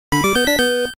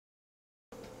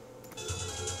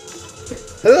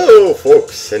Hello,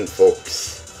 folks and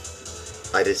folks.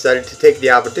 I decided to take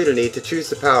the opportunity to choose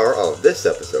the power of this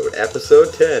episode,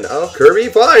 episode 10 of Kirby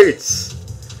Fights.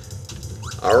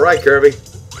 Alright, Kirby.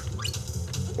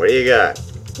 What do you got?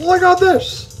 Well, I got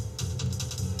this.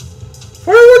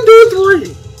 Fire 1,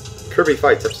 2, 3. Kirby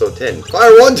Fights, episode 10.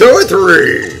 Fire 1, 2, and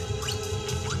 3.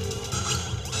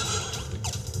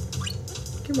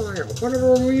 Come on,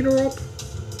 whatever meter up.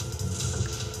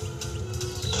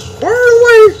 Fire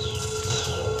away.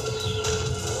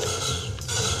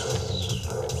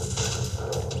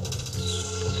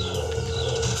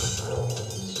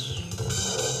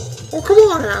 Oh, come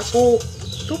on, asshole.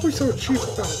 Don't be so cheap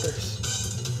about this.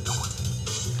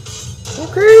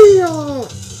 Okay,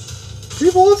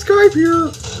 people on Skype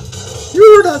here. You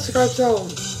heard that Skype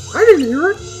sound. I didn't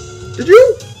hear it. Did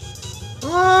you?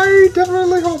 I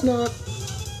definitely hope not.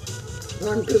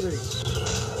 I'm busy.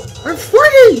 I'm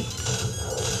fighting!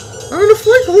 I'm in a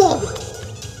fight club!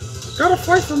 Gotta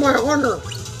fight for my honor.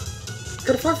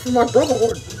 Gotta fight for my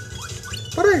brotherhood.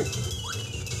 But hey,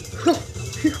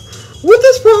 with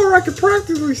this power I can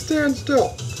practically stand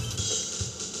still.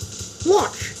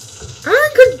 Watch.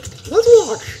 Let's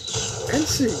watch and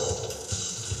see.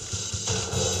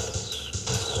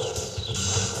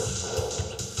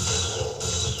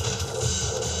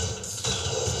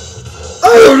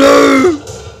 Oh no!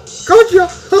 Gotcha!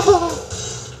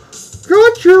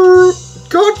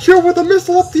 Gotcha with a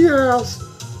missile up the ass.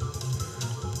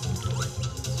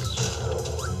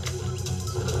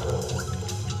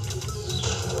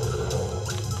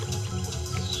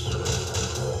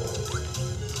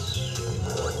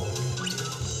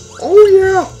 Oh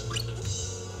yeah!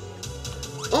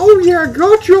 Oh yeah,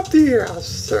 got you up the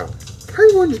ass.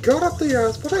 Penguins got up the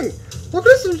ass, but hey, look at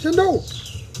this Nintendo.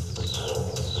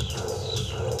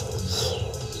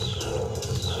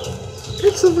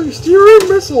 It's a steering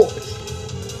missile.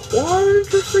 What an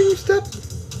interesting step,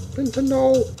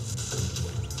 Nintendo.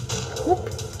 Whoop.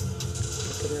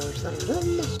 To the other side of the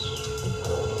room.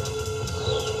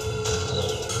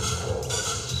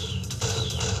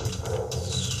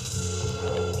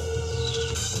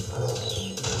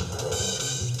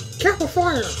 Cap of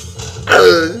fire!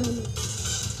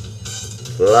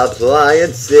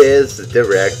 Appliances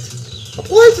direct.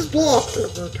 Appliances blocked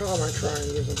every time I try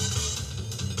and use them.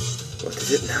 What is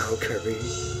it now, Kirby?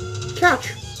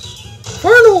 Catch!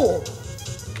 Final!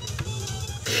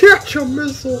 Catch a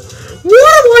missile! What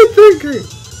am I thinking?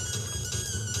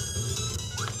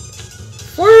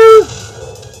 Fire!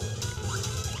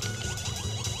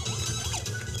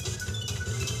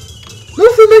 No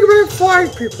for Mega Man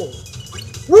 5, people!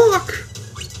 Rock!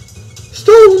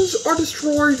 Stones are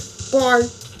destroyed by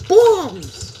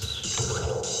bombs!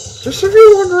 Just if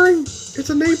you're wondering, it's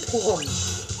a napalm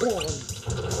bomb.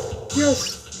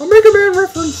 Yes, a Mega Man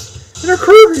reference in a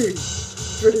Kirby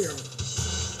video.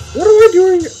 What am I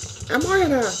doing? Am I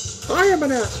an ass? I am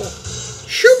an asshole.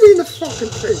 Shoot me in the fucking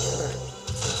face for that.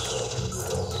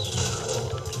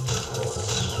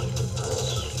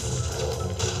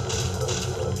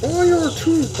 Oh, you're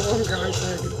two bomb guys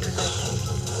that I can pick up.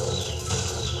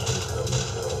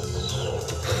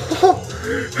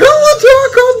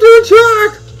 Helicopter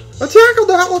attack! Attack on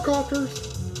the helicopters!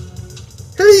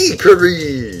 Hey,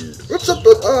 Kirby! What's up?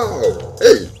 Oh,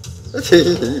 hey!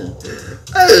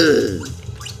 Hey!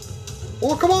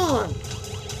 Well, come on!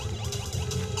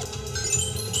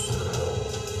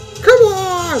 Come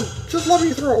on! Just let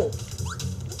me throw.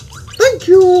 Thank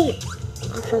you!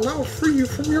 I shall now free you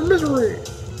from your misery. Hey,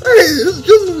 it's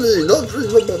just me, not free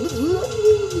from my misery.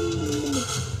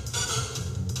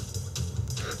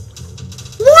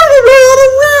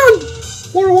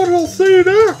 Wonder what I'll say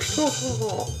next.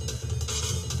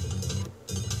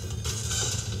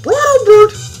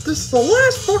 Albert, this is the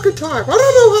last fucking time. I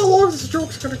don't know how long this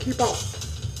joke's gonna keep up.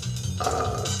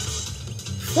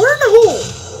 Fire in the hole.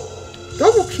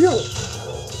 Double kill.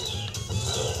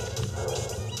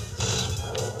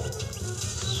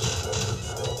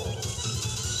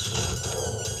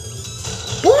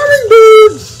 Bombing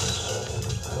birds.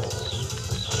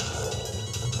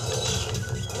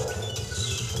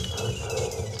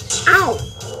 Ow.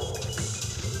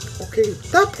 Okay,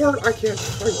 that part I can't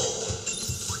fight.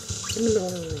 In the middle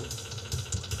of the room.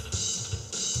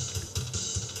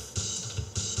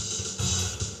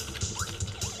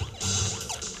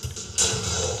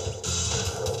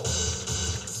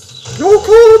 No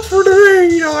calls for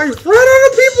today! I've run out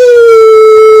of people!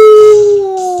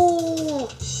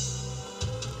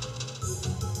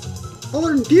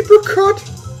 Other than Deeper Cut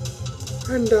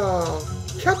and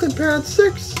Captain Pants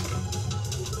 6,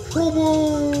 Probo,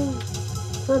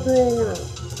 whatever.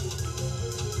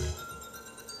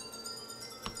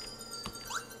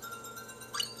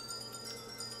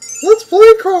 Let's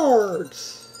play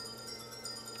cards!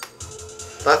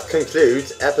 That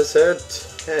concludes episode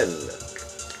 10.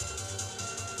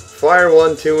 Fire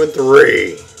 1, 2, and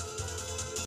 3.